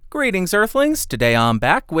Greetings, Earthlings! Today I'm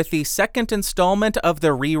back with the second installment of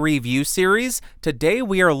the re-review series. Today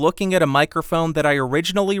we are looking at a microphone that I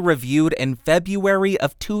originally reviewed in February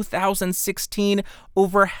of 2016,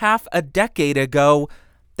 over half a decade ago.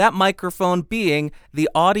 That microphone being the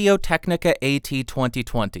Audio-Technica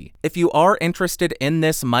AT2020. If you are interested in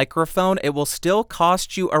this microphone, it will still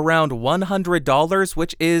cost you around $100,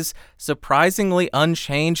 which is surprisingly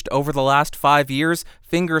unchanged over the last 5 years.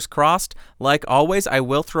 Fingers crossed. Like always, I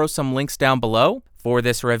will throw some links down below. For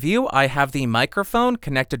this review, I have the microphone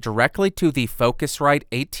connected directly to the Focusrite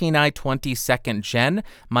AT2020 2nd Gen.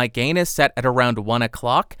 My gain is set at around 1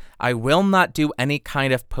 o'clock. I will not do any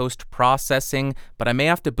kind of post-processing, but I may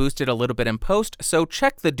have to boost it a little bit in post, so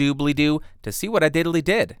check the doobly-doo to see what I diddly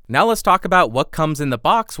did. Now let's talk about what comes in the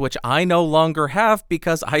box, which I no longer have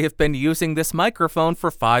because I have been using this microphone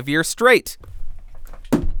for 5 years straight.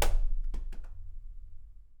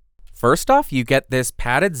 First off, you get this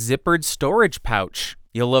padded zippered storage pouch.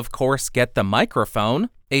 You'll of course get the microphone,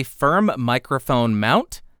 a firm microphone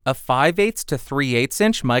mount, a 5/8 to 3/8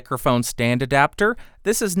 inch microphone stand adapter.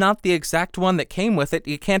 This is not the exact one that came with it.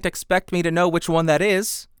 You can't expect me to know which one that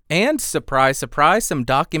is. And surprise, surprise, some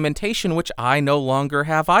documentation which I no longer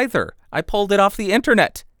have either. I pulled it off the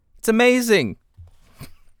internet. It's amazing.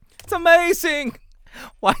 It's amazing.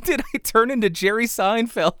 Why did I turn into Jerry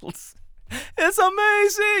Seinfeld? It's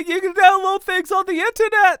amazing! You can download things on the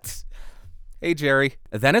internet! Hey, Jerry.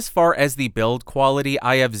 Then as far as the build quality,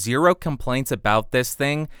 I have zero complaints about this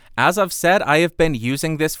thing. As I've said, I have been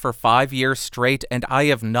using this for 5 years straight, and I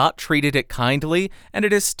have not treated it kindly, and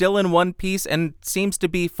it is still in one piece and seems to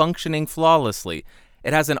be functioning flawlessly.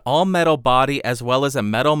 It has an all-metal body as well as a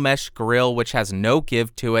metal mesh grill which has no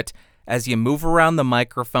give to it. As you move around the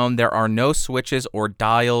microphone, there are no switches or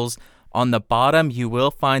dials. On the bottom, you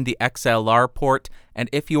will find the XLR port, and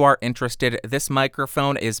if you are interested, this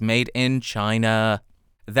microphone is made in China.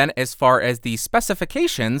 Then as far as the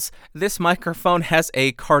specifications, this microphone has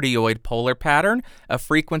a cardioid polar pattern, a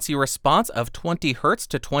frequency response of 20 Hz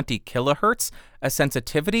to 20 kHz, a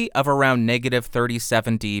sensitivity of around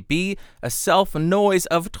 -37 dB, a self-noise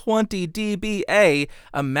of 20 dBA,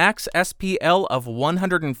 a max SPL of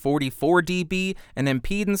 144 dB, an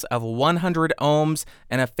impedance of 100 ohms,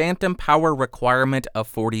 and a phantom power requirement of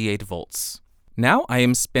 48 volts. Now I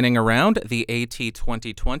am spinning around the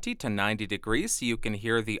AT2020 to 90 degrees so you can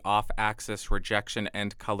hear the off-axis rejection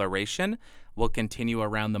and coloration. We'll continue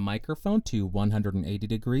around the microphone to 180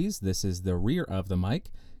 degrees. This is the rear of the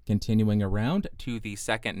mic. Continuing around to the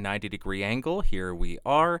second 90-degree angle, here we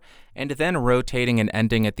are, and then rotating and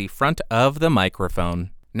ending at the front of the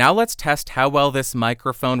microphone. Now let's test how well this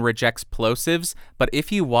microphone rejects plosives, but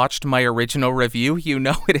if you watched my original review, you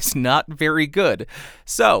know it is not very good.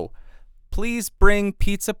 So, please bring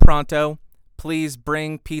pizza pronto. Please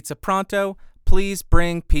bring pizza pronto. Please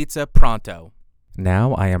bring pizza pronto.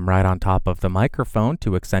 Now I am right on top of the microphone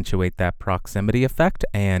to accentuate that proximity effect,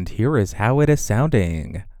 and here is how it is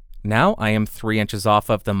sounding. Now I am 3 inches off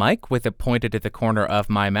of the mic with it pointed at the corner of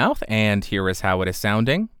my mouth, and here is how it is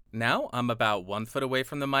sounding. Now I'm about 1 foot away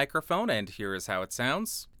from the microphone, and here is how it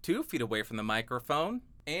sounds. 2 feet away from the microphone,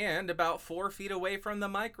 and about 4 feet away from the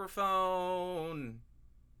microphone.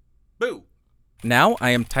 Boo! Now I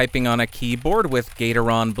am typing on a keyboard with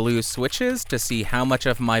Gatoron blue switches to see how much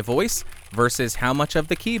of my voice versus how much of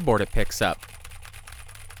the keyboard it picks up.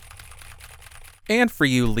 And for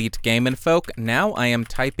you elite gaming folk, now I am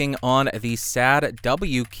typing on the sad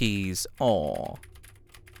W keys. Aww.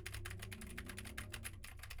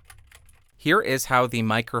 Here is how the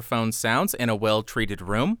microphone sounds in a well-treated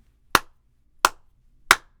room.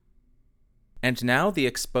 And now the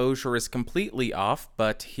exposure is completely off,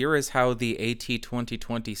 but here is how the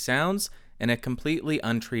AT2020 sounds in a completely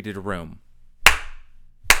untreated room.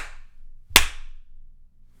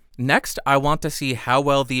 Next, I want to see how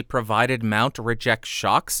well the provided mount rejects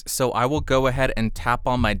shocks, so I will go ahead and tap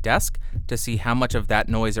on my desk to see how much of that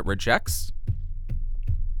noise it rejects.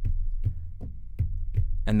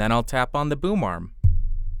 And then I'll tap on the boom arm.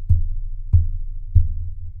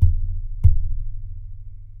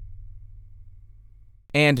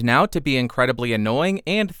 And now, to be incredibly annoying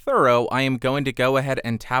and thorough, I am going to go ahead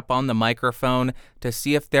and tap on the microphone to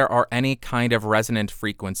see if there are any kind of resonant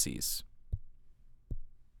frequencies.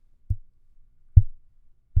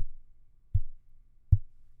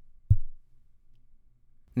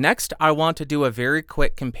 Next, I want to do a very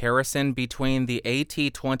quick comparison between the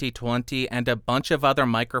AT2020 and a bunch of other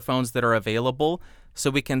microphones that are available, so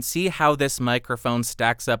we can see how this microphone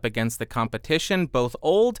stacks up against the competition, both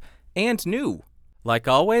old and new. Like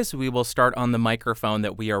always, we will start on the microphone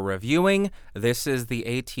that we are reviewing. This is the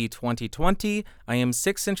AT2020. I am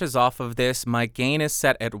 6 inches off of this. My gain is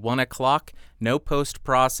set at 1 o'clock. No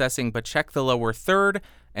post-processing, but check the lower third,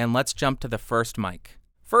 and let's jump to the first mic.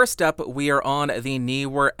 First up, we are on the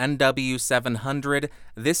Neewer NW700.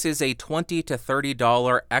 This is a $20 to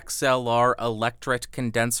 $30 XLR electret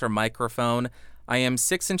condenser microphone. I am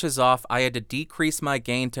 6 inches off. I had to decrease my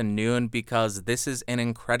gain to noon because this is an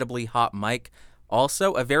incredibly hot mic.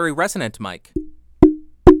 Also, a very resonant mic.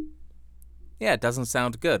 Yeah, it doesn't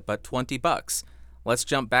sound good, but $20. Let's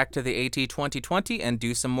jump back to the AT2020 and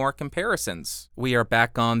do some more comparisons. We are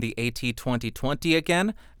back on the AT2020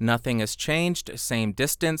 again. Nothing has changed. Same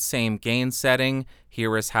distance, same gain setting.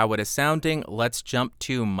 Here is how it is sounding. Let's jump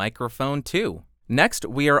to microphone 2. Next,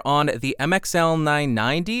 we are on the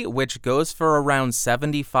MXL990, which goes for around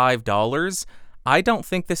 $75. I don't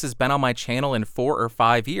think this has been on my channel in 4 or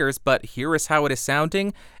 5 years, but here is how it is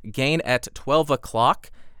sounding. Gain at 12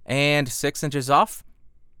 o'clock and 6 inches off.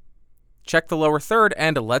 Check the lower third,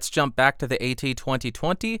 and let's jump back to the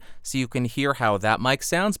AT2020 so you can hear how that mic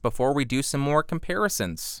sounds before we do some more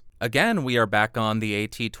comparisons. Again, we are back on the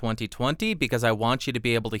AT2020 because I want you to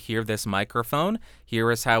be able to hear this microphone.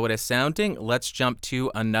 Here is how it is sounding. Let's jump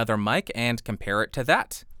to another mic and compare it to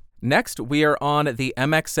that. Next, we are on the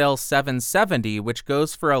MXL770, which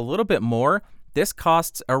goes for a little bit more. This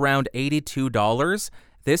costs around $82.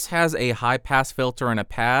 This has a high-pass filter and a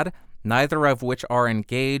pad, neither of which are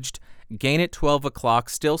engaged. Gain at 12 o'clock,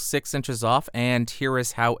 still 6 inches off, and here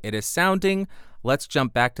is how it is sounding. Let's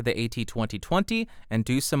jump back to the AT2020 and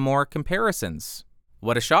do some more comparisons.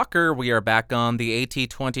 What a shocker, we are back on the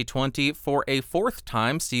AT2020 for a 4th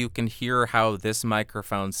time so you can hear how this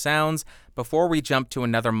microphone sounds before we jump to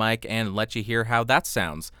another mic and let you hear how that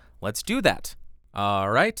sounds. Let's do that.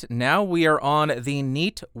 Alright, now we are on the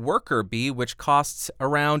Neat Worker Bee, which costs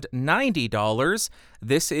around $90.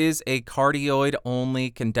 This is a cardioid only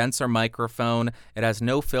condenser microphone. It has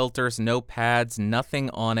no filters, no pads, nothing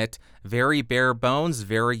on it. Very bare bones,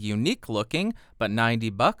 very unique looking, but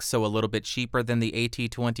 $90, so a little bit cheaper than the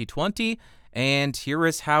AT2020. And here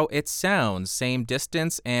is how it sounds. Same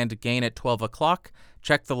distance and gain at 12 o'clock.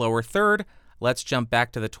 Check the lower third. Let's jump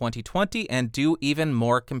back to the 2020 and do even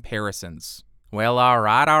more comparisons. Well, all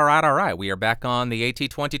right. We are back on the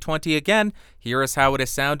AT2020 again. Here is how it is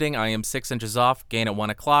sounding. I am 6 inches off, gain at 1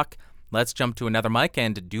 o'clock. Let's jump to another mic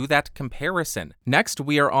and do that comparison. Next,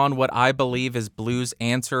 we are on what I believe is Blue's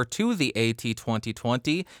answer to the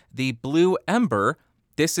AT2020, the Blue Ember.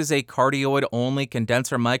 This is a cardioid-only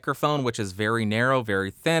condenser microphone, which is very narrow,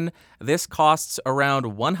 very thin. This costs around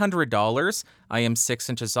 $100. I am 6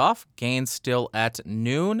 inches off, gain still at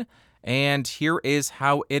noon. And here is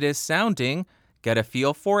how it is sounding. Get a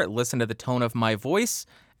feel for it, listen to the tone of my voice,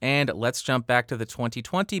 and let's jump back to the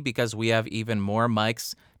 2020 because we have even more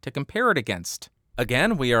mics to compare it against.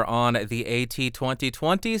 Again, we are on the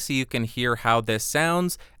AT2020 so you can hear how this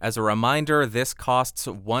sounds. As a reminder, this costs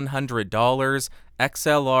 $100.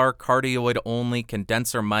 XLR cardioid only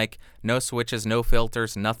condenser mic, no switches, no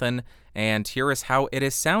filters, nothing. And here is how it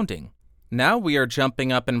is sounding. Now we are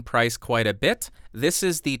jumping up in price quite a bit. This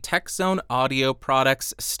is the TechZone Audio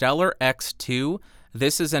Products Stellar X2.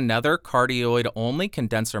 This is another cardioid-only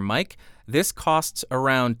condenser mic. This costs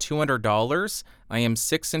around $200. I am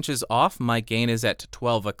 6 inches off. My gain is at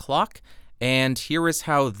 12 o'clock. And here is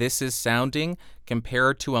how this is sounding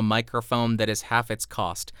compared to a microphone that is half its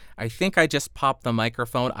cost. I think I just popped the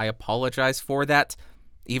microphone. I apologize for that.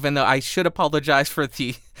 Even though I should apologize for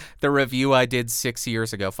the review I did 5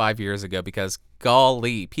 years ago, because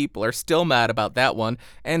golly, people are still mad about that one,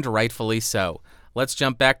 and rightfully so. Let's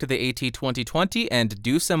jump back to the AT2020 and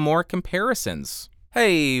do some more comparisons.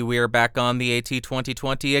 Hey, we are back on the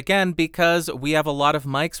AT2020 again because we have a lot of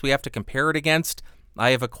mics we have to compare it against.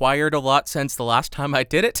 I have acquired a lot since the last time I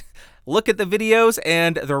did it. Look at the videos,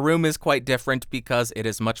 and the room is quite different because it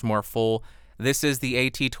is much more full. This is the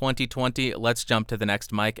AT2020. Let's jump to the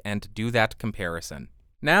next mic and do that comparison.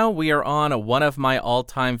 Now we are on one of my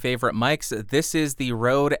all-time favorite mics. This is the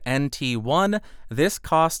Rode NT1. This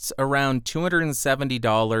costs around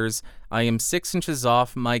 $270. I am 6 inches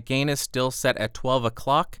off. My gain is still set at 12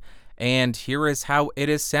 o'clock. And here is how it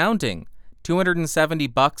is sounding.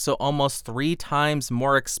 $270, so almost 3 times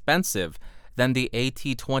more expensive than the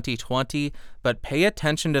AT2020. But pay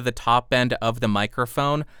attention to the top end of the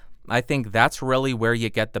microphone. I think that's really where you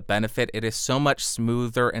get the benefit. It is so much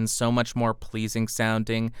smoother and so much more pleasing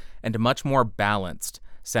sounding and much more balanced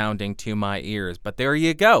sounding to my ears. But there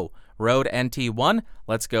you go, Rode NT1.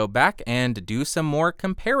 Let's go back and do some more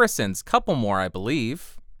comparisons. Couple more, I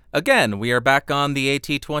believe. Again, we are back on the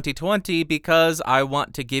AT2020 because I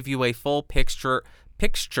want to give you a full picture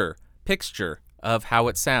of how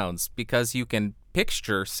it sounds, because you can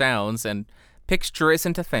picture sounds and picture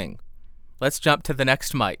isn't a thing. Let's jump to the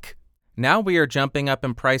next mic. Now we are jumping up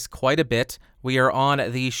in price quite a bit. We are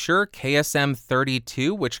on the Shure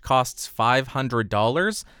KSM32, which costs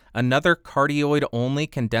 $500. Another cardioid-only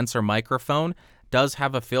condenser microphone, does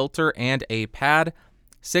have a filter and a pad.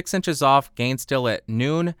 6 inches off, gain still at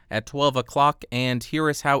noon, at 12 o'clock, and here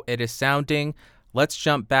is how it is sounding. Let's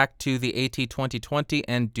jump back to the AT2020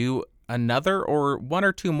 and do another or one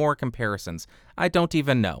or two more comparisons. I don't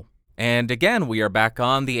even know. And again, we are back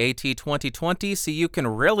on the AT2020, so you can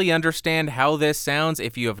really understand how this sounds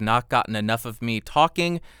if you have not gotten enough of me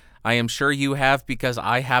talking. I am sure you have, because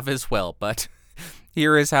I have as well, but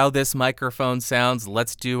here is how this microphone sounds.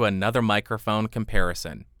 Let's do another microphone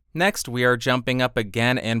comparison. Next, we are jumping up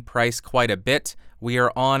again in price quite a bit. We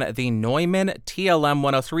are on the Neumann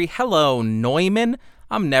TLM103. Hello, Neumann.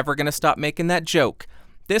 I'm never going to stop making that joke.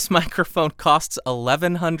 This microphone costs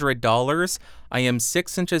 $1,100. I am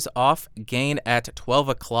 6 inches off, gain at 12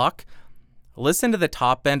 o'clock. Listen to the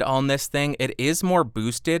top end on this thing. It is more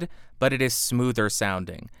boosted, but it is smoother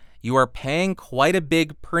sounding. You are paying quite a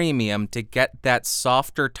big premium to get that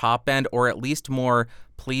softer top end, or at least more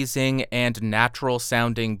pleasing and natural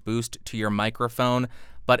sounding boost to your microphone.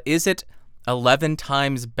 But is it 11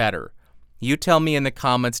 times better? You tell me in the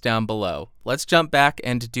comments down below. Let's jump back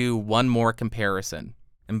and do one more comparison.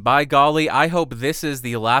 And by golly, I hope this is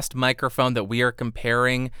the last microphone that we are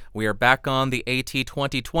comparing. We are back on the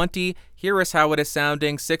AT2020. Here is how it is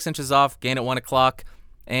sounding. 6 inches off, gain at 1 o'clock.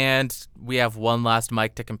 And we have one last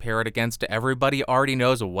mic to compare it against. Everybody already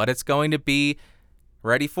knows what it's going to be.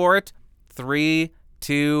 Ready for it? 3,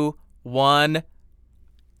 2, 1.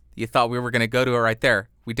 You thought we were going to go to it right there.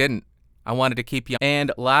 We didn't. I wanted to keep you.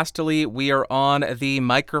 And lastly, we are on the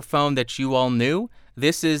microphone that you all knew.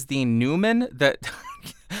 This is the Neumann,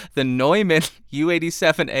 the Neumann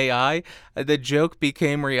U87AI. The joke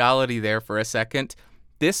became reality there for a second.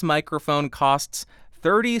 This microphone costs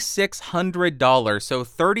 $3,600, so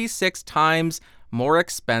 36 times more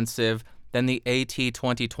expensive than the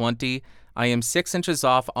AT2020. I am 6 inches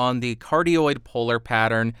off on the cardioid polar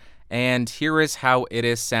pattern, and here is how it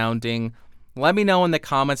is sounding. Let me know in the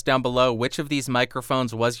comments down below which of these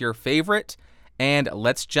microphones was your favorite, and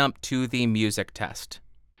let's jump to the music test.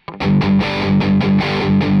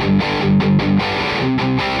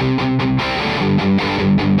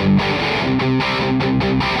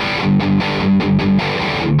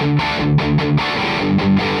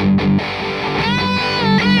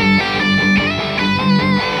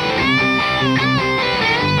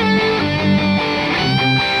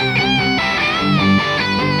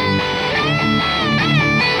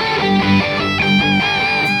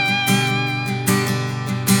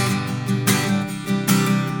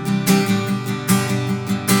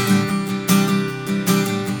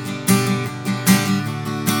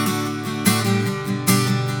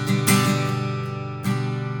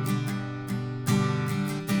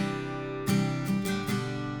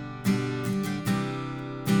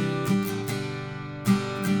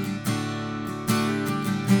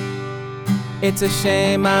 It's a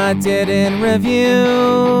shame I didn't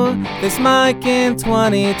review this mic in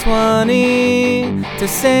 2020 to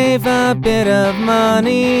save a bit of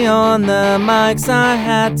money on the mics I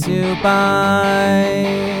had to buy.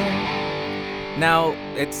 Now,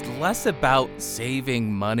 it's less about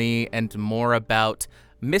saving money and more about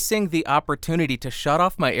missing the opportunity to shut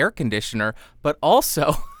off my air conditioner, but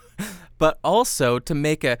also to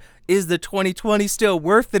make a "is the 2020 still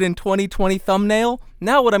worth it in 2020" thumbnail.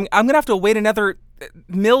 Now what I'm gonna have to wait another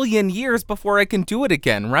million years before I can do it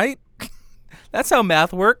again, right? That's how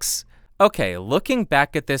math works. Okay, looking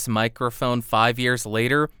back at this microphone 5 years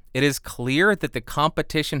later, it is clear that the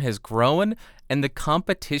competition has grown, and the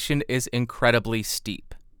competition is incredibly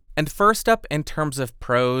steep. And first up, in terms of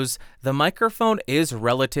pros, the microphone is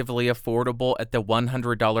relatively affordable at the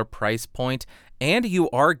 $100 price point, and you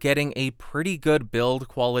are getting a pretty good build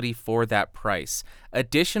quality for that price.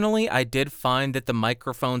 Additionally, I did find that the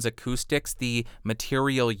microphone's acoustics, the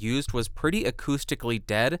material used, was pretty acoustically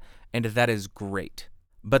dead, and that is great.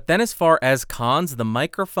 But then as far as cons, the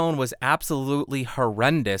microphone was absolutely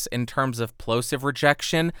horrendous in terms of plosive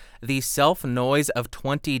rejection. The self-noise of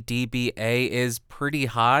 20 dBA is pretty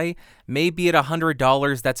high. Maybe at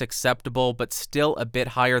 $100 that's acceptable, but still a bit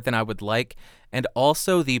higher than I would like. And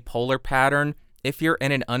also the polar pattern, if you're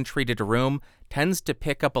in an untreated room, tends to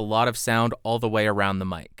pick up a lot of sound all the way around the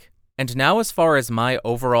mic. And now as far as my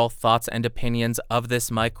overall thoughts and opinions of this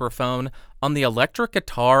microphone, on the electric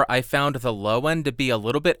guitar, I found the low end to be a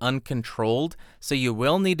little bit uncontrolled, so you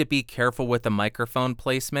will need to be careful with the microphone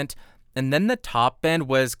placement. And then the top end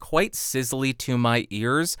was quite sizzly to my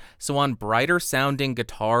ears, so on brighter sounding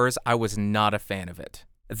guitars, I was not a fan of it.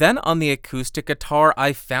 Then on the acoustic guitar,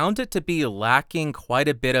 I found it to be lacking quite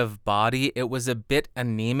a bit of body. It was a bit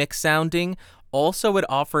anemic sounding. Also, it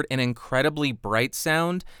offered an incredibly bright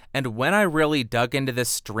sound, and when I really dug into the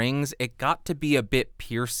strings, it got to be a bit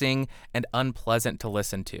piercing and unpleasant to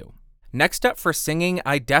listen to. Next up for singing,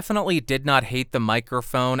 I definitely did not hate the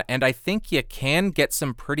microphone, and I think you can get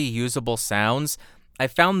some pretty usable sounds. I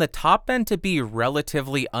found the top end to be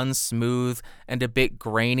relatively unsmooth and a bit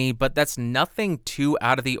grainy, but that's nothing too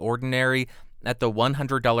out of the ordinary at the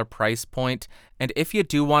 $100 price point. And if you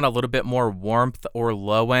do want a little bit more warmth or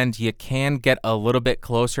low end, you can get a little bit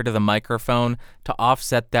closer to the microphone to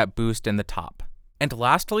offset that boost in the top. And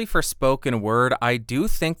lastly, for spoken word, I do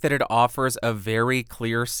think that it offers a very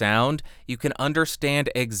clear sound. You can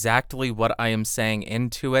understand exactly what I am saying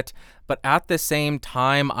into it, but at the same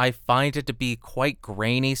time, I find it to be quite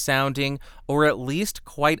grainy sounding, or at least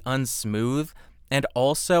quite unsmooth. And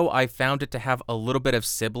also, I found it to have a little bit of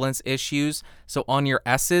sibilance issues, so on your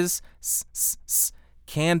S's,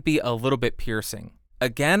 can be a little bit piercing.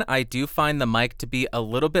 Again, I do find the mic to be a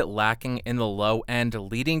little bit lacking in the low end,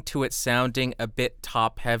 leading to it sounding a bit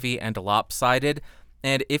top-heavy and lopsided.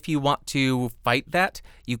 And if you want to fight that,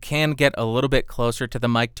 you can get a little bit closer to the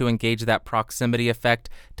mic to engage that proximity effect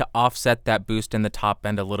to offset that boost in the top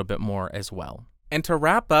end a little bit more as well. And to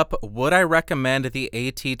wrap up, would I recommend the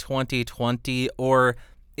AT2020, or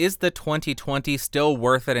is the 2020 still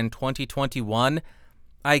worth it in 2021?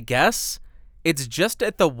 I guess. It's just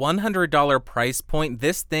at the $100 price point,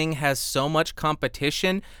 this thing has so much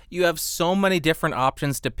competition, you have so many different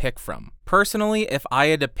options to pick from. Personally, if I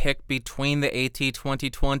had to pick between the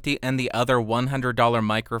AT2020 and the other $100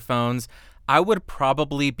 microphones, I would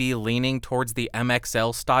probably be leaning towards the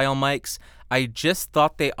MXL style mics. I just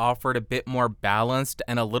thought they offered a bit more balanced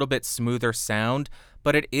and a little bit smoother sound,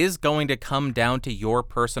 but it is going to come down to your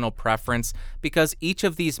personal preference because each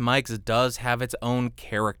of these mics does have its own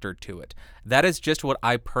character to it. That is just what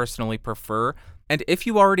I personally prefer. And if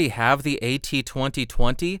you already have the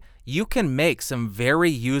AT2020, you can make some very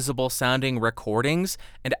usable sounding recordings.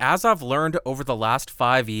 And as I've learned over the last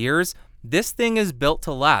 5 years, this thing is built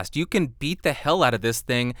to last. You can beat the hell out of this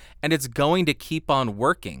thing and it's going to keep on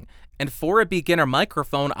working. And for a beginner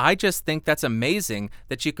microphone, I just think that's amazing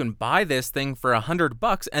that you can buy this thing for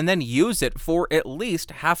 $100 and then use it for at least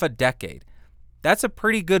half a decade. That's a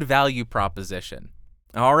pretty good value proposition.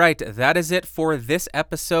 All right, that is it for this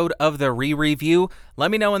episode of the re-review. Let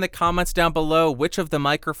me know in the comments down below which of the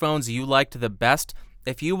microphones you liked the best.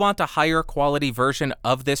 If you want a higher quality version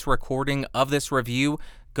of this recording, of this review,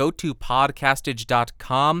 go to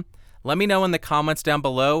podcastage.com. Let me know in the comments down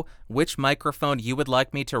below which microphone you would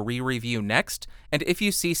like me to re-review next. And if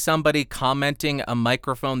you see somebody commenting a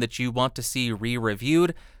microphone that you want to see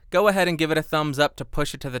re-reviewed, go ahead and give it a thumbs up to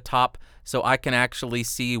push it to the top so I can actually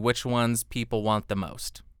see which ones people want the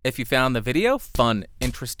most. If you found the video fun,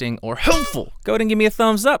 interesting, or helpful, go ahead and give me a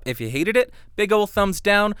thumbs up. If you hated it, big ol' thumbs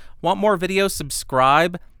down. Want more videos,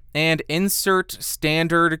 subscribe, and insert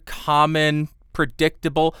standard, common,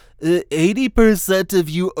 predictable, 80% of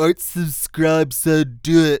you aren't subscribed, so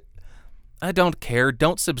do it. I don't care.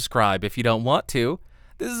 Don't subscribe if you don't want to.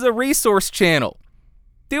 This is a resource channel.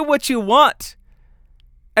 Do what you want.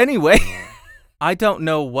 Anyway, I don't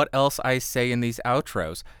know what else I say in these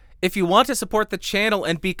outros. If you want to support the channel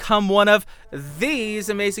and become one of these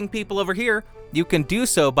amazing people over here, you can do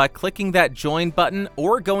so by clicking that join button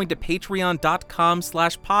or going to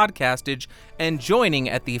patreon.com/podcastage and joining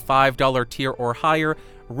at the $5 tier or higher.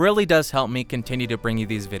 Really does help me continue to bring you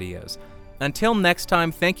these videos. Until next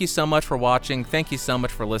time, thank you so much for watching. Thank you so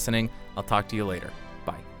much for listening. I'll talk to you later.